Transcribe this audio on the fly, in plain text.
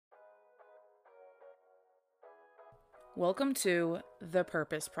Welcome to The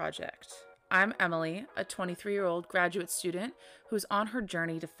Purpose Project. I'm Emily, a 23-year-old graduate student who's on her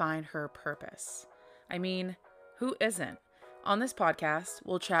journey to find her purpose. I mean, who isn't? On this podcast,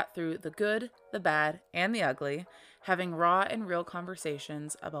 we'll chat through the good, the bad, and the ugly, having raw and real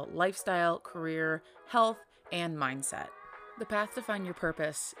conversations about lifestyle, career, health, and mindset. The path to find your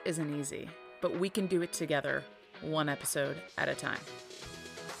purpose isn't easy, but we can do it together, one episode at a time.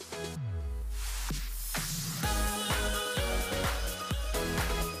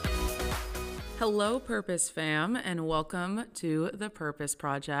 Hello, Purpose fam, and welcome to The Purpose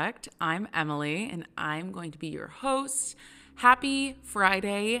Project. I'm Emily, and I'm going to be your host. Happy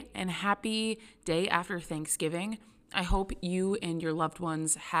Friday and happy day after Thanksgiving. I hope you and your loved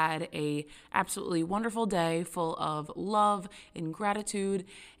ones had a absolutely wonderful day full of love and gratitude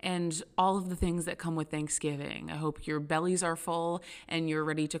and all of the things that come with Thanksgiving. I hope your bellies are full and you're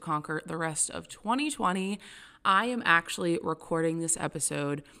ready to conquer the rest of 2020. I am actually recording this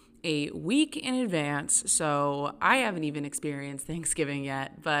episode a week in advance, so I haven't even experienced Thanksgiving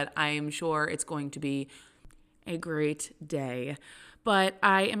yet, but I am sure it's going to be a great day. But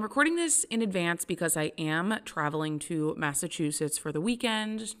I am recording this in advance because I am traveling to Massachusetts for the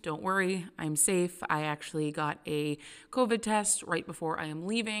weekend. Don't worry, I'm safe. I actually got a COVID test right before I am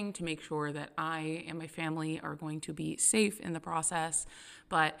leaving to make sure that I and my family are going to be safe in the process.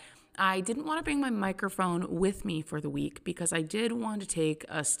 But I didn't want to bring my microphone with me for the week because I did want to take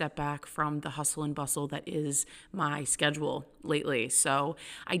a step back from the hustle and bustle that is my schedule lately. So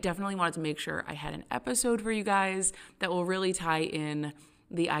I definitely wanted to make sure I had an episode for you guys that will really tie in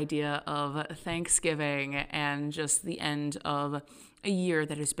the idea of Thanksgiving and just the end of a year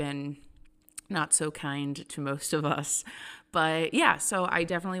that has been not so kind to most of us. But yeah, so I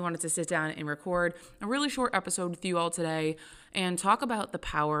definitely wanted to sit down and record a really short episode with you all today and talk about the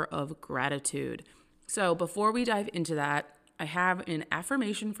power of gratitude. So before we dive into that, I have an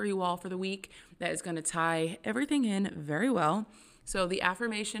affirmation for you all for the week that is going to tie everything in very well. So the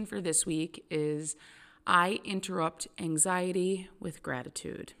affirmation for this week is, I interrupt anxiety with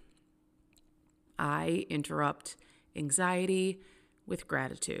gratitude. I interrupt anxiety with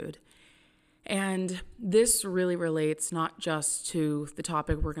gratitude. And this really relates not just to the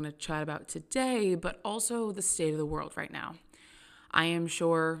topic we're going to chat about today, but also the state of the world right now. I am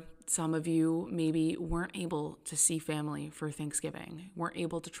sure some of you maybe weren't able to see family for Thanksgiving, weren't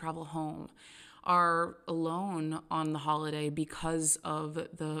able to travel home, are alone on the holiday because of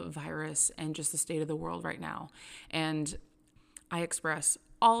the virus and just the state of the world right now. And I express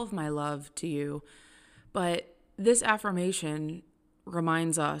all of my love to you. But this affirmation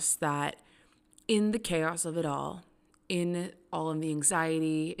reminds us that in the chaos of it all, in all of the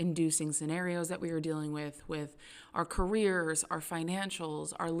anxiety-inducing scenarios that we are dealing with our careers, our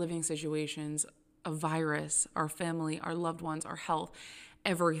financials, our living situations, a virus, our family, our loved ones, our health,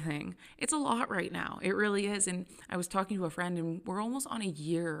 everything. It's a lot right now. It really is. And I was talking to a friend, and we're almost on a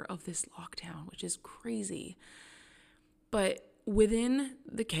year of this lockdown, which is crazy. But within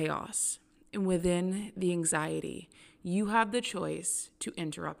the chaos and within the anxiety, you have the choice to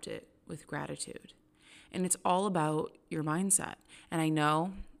interrupt it with gratitude. And it's all about your mindset. And I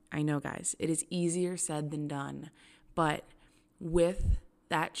know guys, it is easier said than done. But with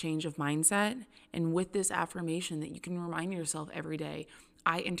that change of mindset and with this affirmation that you can remind yourself every day,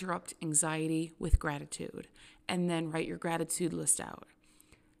 I interrupt anxiety with gratitude, and then write your gratitude list out.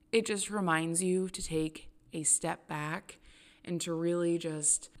 It just reminds you to take a step back and to really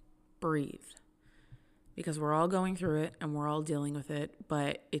just breathe. Because we're all going through it and we're all dealing with it,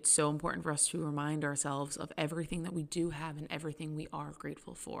 but it's so important for us to remind ourselves of everything that we do have and everything we are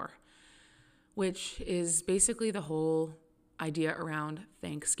grateful for, which is basically the whole idea around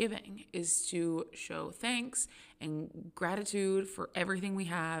Thanksgiving, is to show thanks and gratitude for everything we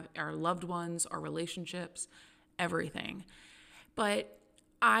have, our loved ones, our relationships, everything. But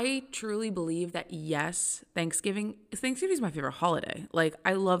I truly believe that, yes, Thanksgiving is my favorite holiday. Like,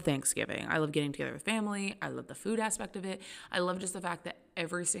 I love Thanksgiving. I love getting together with family. I love the food aspect of it. I love just the fact that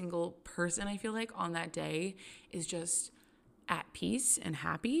every single person, I feel like, on that day is just at peace and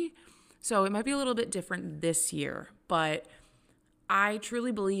happy. So it might be a little bit different this year, but I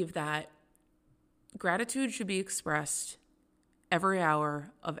truly believe that gratitude should be expressed every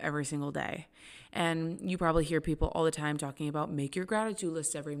hour of every single day. And you probably hear people all the time talking about make your gratitude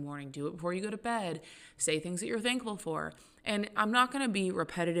list every morning, do it before you go to bed, say things that you're thankful for. And I'm not going to be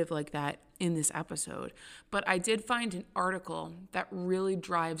repetitive like that in this episode, but I did find an article that really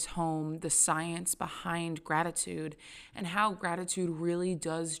drives home the science behind gratitude and how gratitude really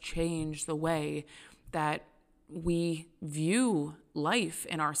does change the way that we view life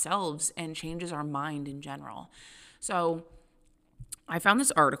and ourselves and changes our mind in general. So I found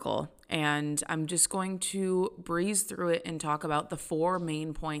this article, and I'm just going to breeze through it and talk about the 4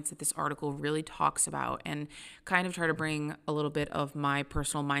 main points that this article really talks about, and kind of try to bring a little bit of my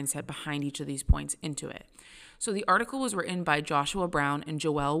personal mindset behind each of these points into it. So the article was written by Joshua Brown and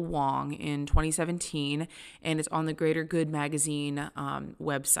Joelle Wong in 2017, and it's on the Greater Good magazine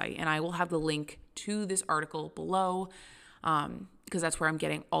website. And I will have the link to this article below, because that's where I'm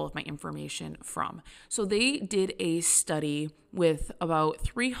getting all of my information from. So they did a study with about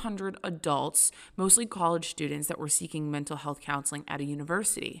 300 adults, mostly college students that were seeking mental health counseling at a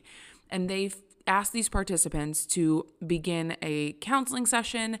university. And they asked these participants to begin a counseling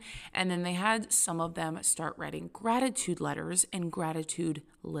session, and then they had some of them start writing gratitude letters and gratitude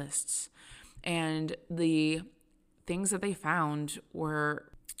lists. And the things that they found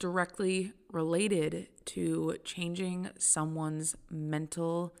were directly related to changing someone's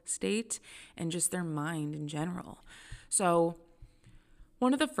mental state and just their mind in general. So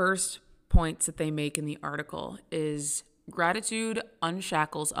one of the first points that they make in the article is gratitude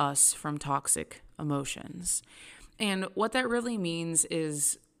unshackles us from toxic emotions. And what that really means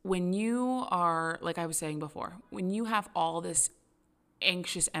is when you are, like I was saying before, when you have all this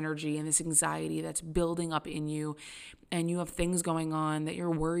anxious energy and this anxiety that's building up in you, and you have things going on that you're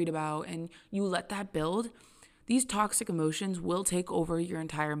worried about, and you let that build, these toxic emotions will take over your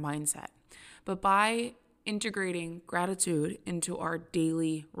entire mindset. But by integrating gratitude into our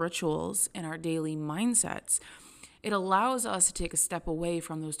daily rituals and our daily mindsets, it allows us to take a step away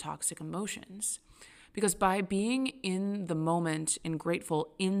from those toxic emotions. Because by being in the moment and grateful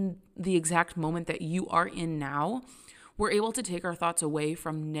in the exact moment that you are in now, we're able to take our thoughts away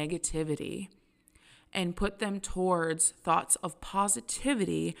from negativity and put them towards thoughts of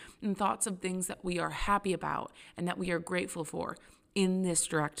positivity and thoughts of things that we are happy about and that we are grateful for in this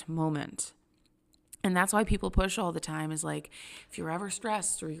direct moment. And that's why people push all the time is like, if you're ever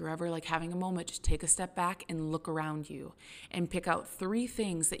stressed or you're ever like having a moment, just take a step back and look around you and pick out 3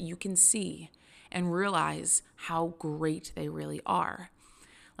 things that you can see and realize how great they really are.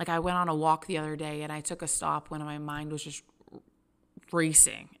 Like I went on a walk the other day and I took a stop when my mind was just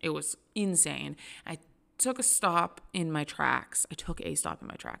racing. It was insane. I took a stop in my tracks.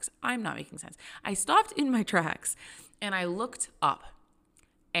 I'm not making sense. I stopped in my tracks and I looked up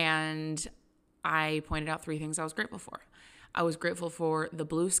and I pointed out 3 things I was grateful for. I was grateful for the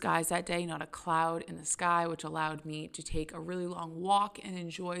blue skies that day, not a cloud in the sky, which allowed me to take a really long walk and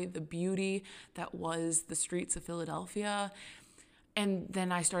enjoy the beauty that was the streets of Philadelphia. And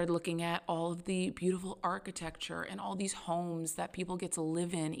then I started looking at all of the beautiful architecture and all these homes that people get to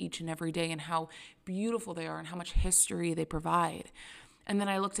live in each and every day and how beautiful they are and how much history they provide. And then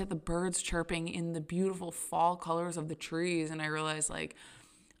I looked at the birds chirping in the beautiful fall colors of the trees and I realized like,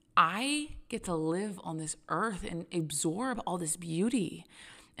 I get to live on this earth and absorb all this beauty.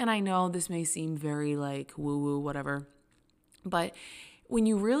 And I know this may seem very like woo-woo, whatever, but when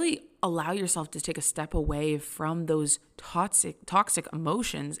you really allow yourself to take a step away from those toxic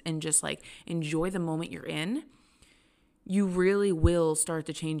emotions and just like enjoy the moment you're in, you really will start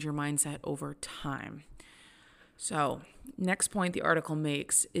to change your mindset over time. So, next point the article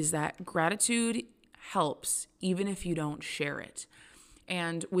makes is that gratitude helps even if you don't share it.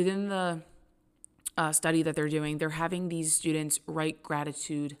 And within the study that they're doing, they're having these students write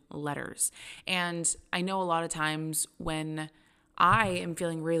gratitude letters. And I know a lot of times when I am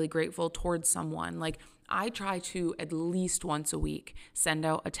feeling really grateful towards someone, like I try to at least once a week send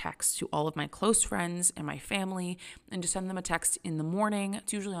out a text to all of my close friends and my family and just send them a text in the morning.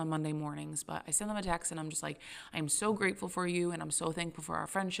 It's usually on Monday mornings, but I send them a text and I'm just like, I'm so grateful for you and I'm so thankful for our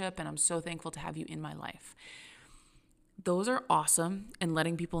friendship and I'm so thankful to have you in my life. Those are awesome, and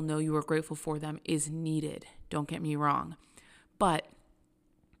letting people know you are grateful for them is needed. Don't get me wrong. But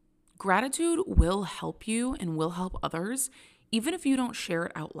gratitude will help you and will help others, even if you don't share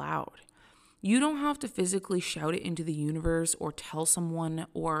it out loud. You don't have to physically shout it into the universe or tell someone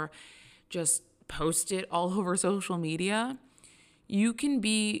or just post it all over social media. You can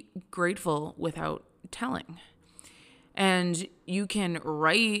be grateful without telling. And you can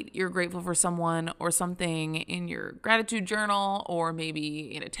write you're grateful for someone or something in your gratitude journal or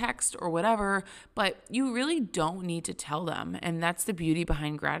maybe in a text or whatever, but you really don't need to tell them. And that's the beauty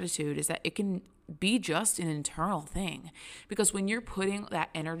behind gratitude, is that it can be just an internal thing. Because when you're putting that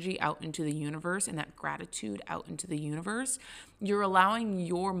energy out into the universe and that gratitude out into the universe, you're allowing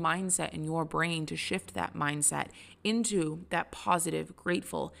your mindset and your brain to shift that mindset into that positive,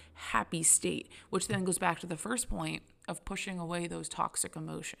 grateful, happy state, which then goes back to the first point of pushing away those toxic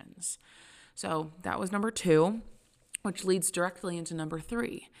emotions. So that was number 2, which leads directly into number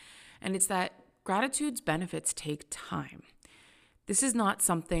 3. And it's that gratitude's benefits take time. This is not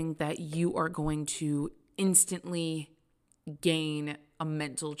something that you are going to instantly gain a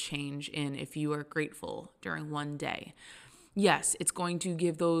mental change in if you are grateful during one day. Yes, it's going to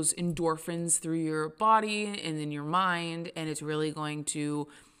give those endorphins through your body and in your mind, and it's really going to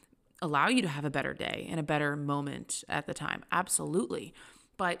allow you to have a better day and a better moment at the time. Absolutely.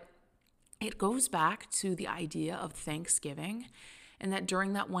 But it goes back to the idea of Thanksgiving, and that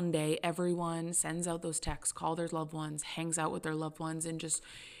during that one day, everyone sends out those texts, call their loved ones, hangs out with their loved ones, and just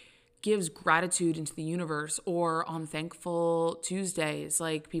gives gratitude into the universe. Or on Thankful Tuesdays,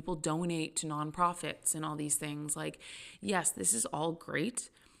 like people donate to nonprofits and all these things. Like, yes, this is all great,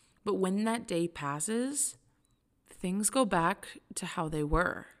 but when that day passes, things go back to how they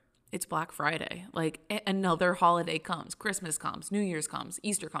were. It's Black Friday. Like another holiday comes, Christmas comes, New Year's comes,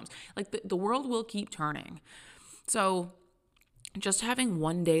 Easter comes. Like the world will keep turning. So just having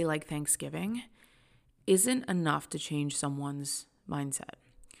one day like Thanksgiving isn't enough to change someone's mindset.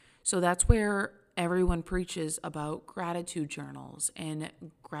 So that's where everyone preaches about gratitude journals and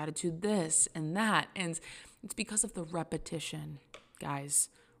gratitude this and that. And it's because of the repetition, guys,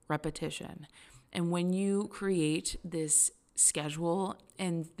 repetition. And when you create this schedule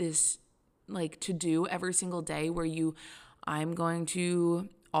and this like to do every single day where I'm going to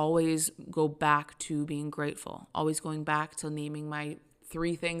always go back to being grateful, always going back to naming my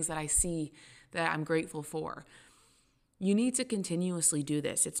 3 things that I see that I'm grateful for. You need to continuously do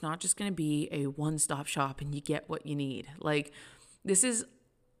this. It's not just going to be a one-stop shop and you get what you need. Like this is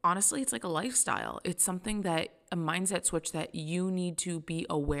honestly, it's like a lifestyle. It's something that a mindset switch that you need to be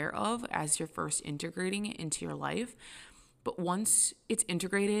aware of as you're first integrating it into your life. But once it's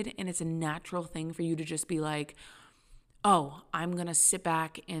integrated and it's a natural thing for you to just be like, oh, I'm going to sit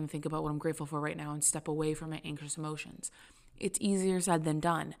back and think about what I'm grateful for right now and step away from my anxious emotions. It's easier said than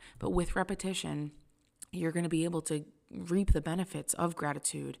done. But with repetition, you're going to be able to reap the benefits of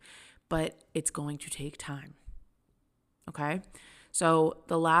gratitude, but it's going to take time. Okay? So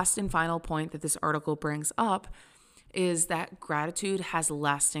the last and final point that this article brings up is that gratitude has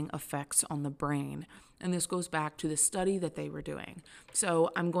lasting effects on the brain. And this goes back to the study that they were doing. So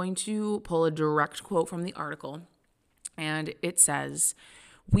I'm going to pull a direct quote from the article, and it says,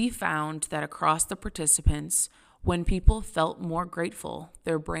 "We found that across the participants, when people felt more grateful,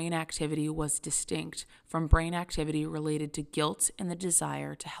 their brain activity was distinct from brain activity related to guilt and the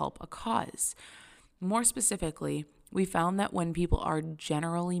desire to help a cause. More specifically, we found that when people are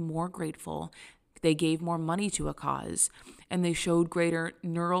generally more grateful, they gave more money to a cause, and they showed greater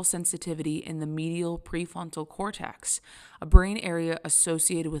neural sensitivity in the medial prefrontal cortex, a brain area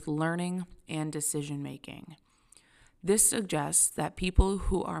associated with learning and decision-making. This suggests that people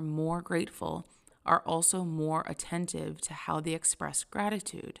who are more grateful are also more attentive to how they express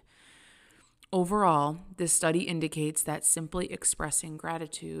gratitude. Overall, this study indicates that simply expressing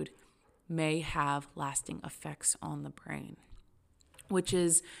gratitude may have lasting effects on the brain," which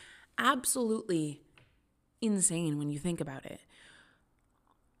is absolutely insane when you think about it.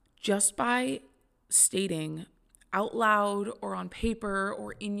 Just by stating out loud or on paper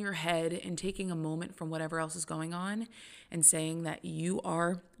or in your head and taking a moment from whatever else is going on and saying that you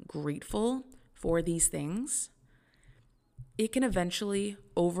are grateful for these things, it can eventually,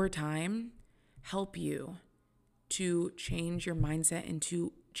 over time, help you to change your mindset and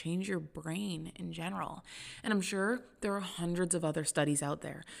to change your brain in general. And I'm sure there are hundreds of other studies out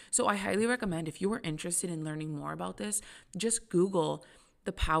there. So I highly recommend, if you are interested in learning more about this, just Google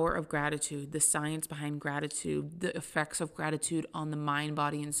the power of gratitude, the science behind gratitude, the effects of gratitude on the mind,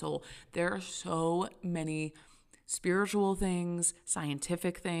 body, and soul. There are so many spiritual things,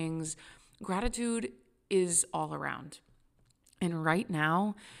 scientific things. Gratitude is all around. And right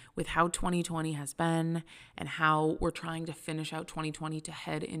now, with how 2020 has been and how we're trying to finish out 2020 to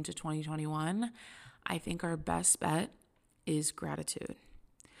head into 2021, I think our best bet is gratitude.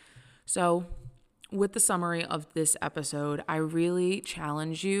 So with the summary of this episode, I really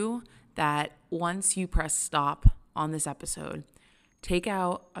challenge you that once you press stop on this episode, take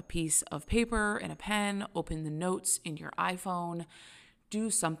out a piece of paper and a pen, open the notes in your iPhone, do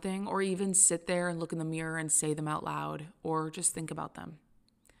something, or even sit there and look in the mirror and say them out loud, or just think about them.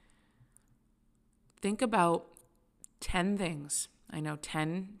 Think about 10 things. I know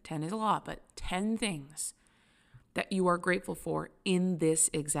 10 is a lot, but 10 things that you are grateful for in this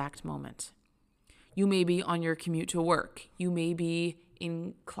exact moment. You may be on your commute to work. You may be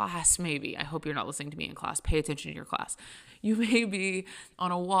in class, maybe. I hope you're not listening to me in class. Pay attention to your class. You may be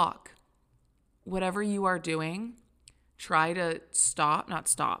on a walk. Whatever you are doing, try to stop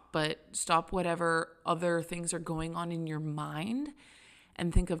whatever other things are going on in your mind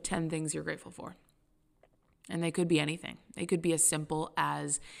and think of 10 things you're grateful for. And they could be anything. They could be as simple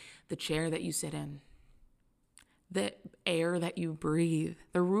as the chair that you sit in, the air that you breathe,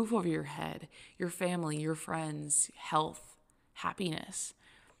 the roof over your head, your family, your friends, health, happiness.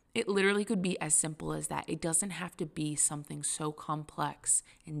 It literally could be as simple as that. It doesn't have to be something so complex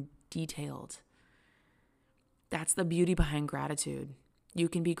and detailed. That's the beauty behind gratitude. You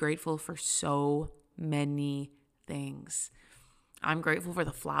can be grateful for so many things. I'm grateful for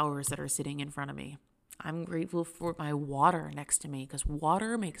the flowers that are sitting in front of me. I'm grateful for my water next to me because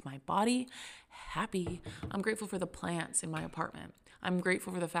water makes my body happy. I'm grateful for the plants in my apartment. I'm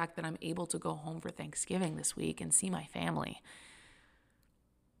grateful for the fact that I'm able to go home for Thanksgiving this week and see my family.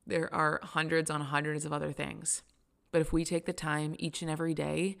 There are hundreds on hundreds of other things. But if we take the time each and every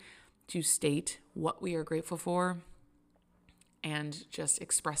day to state what we are grateful for and just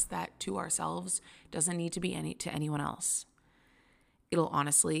express that to ourselves, it doesn't need to be to anyone else. It'll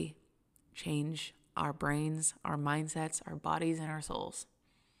honestly change our brains, our mindsets, our bodies, and our souls.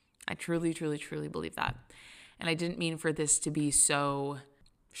 I truly, truly, truly believe that. And I didn't mean for this to be so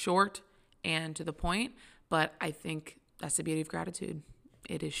short and to the point, but I think that's the beauty of gratitude.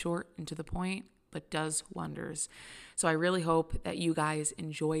 It is short and to the point, but does wonders. So I really hope that you guys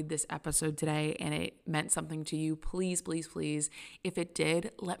enjoyed this episode today and it meant something to you. Please, please, please, if it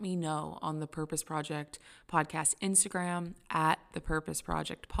did, let me know on the Purpose Project podcast Instagram at the Purpose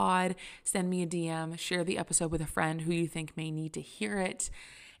Project Pod. Send me a DM, share the episode with a friend who you think may need to hear it,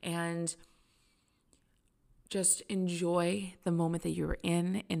 and just enjoy the moment that you're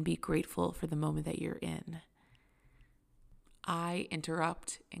in and be grateful for the moment that you're in. I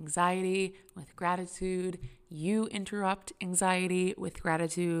interrupt anxiety with gratitude. You interrupt anxiety with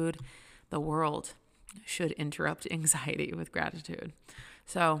gratitude. The world should interrupt anxiety with gratitude.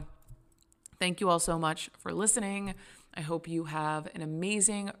 So thank you all so much for listening. I hope you have an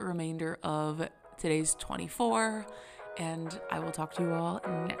amazing remainder of today's 24, and I will talk to you all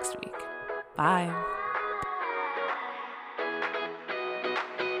next week. Bye.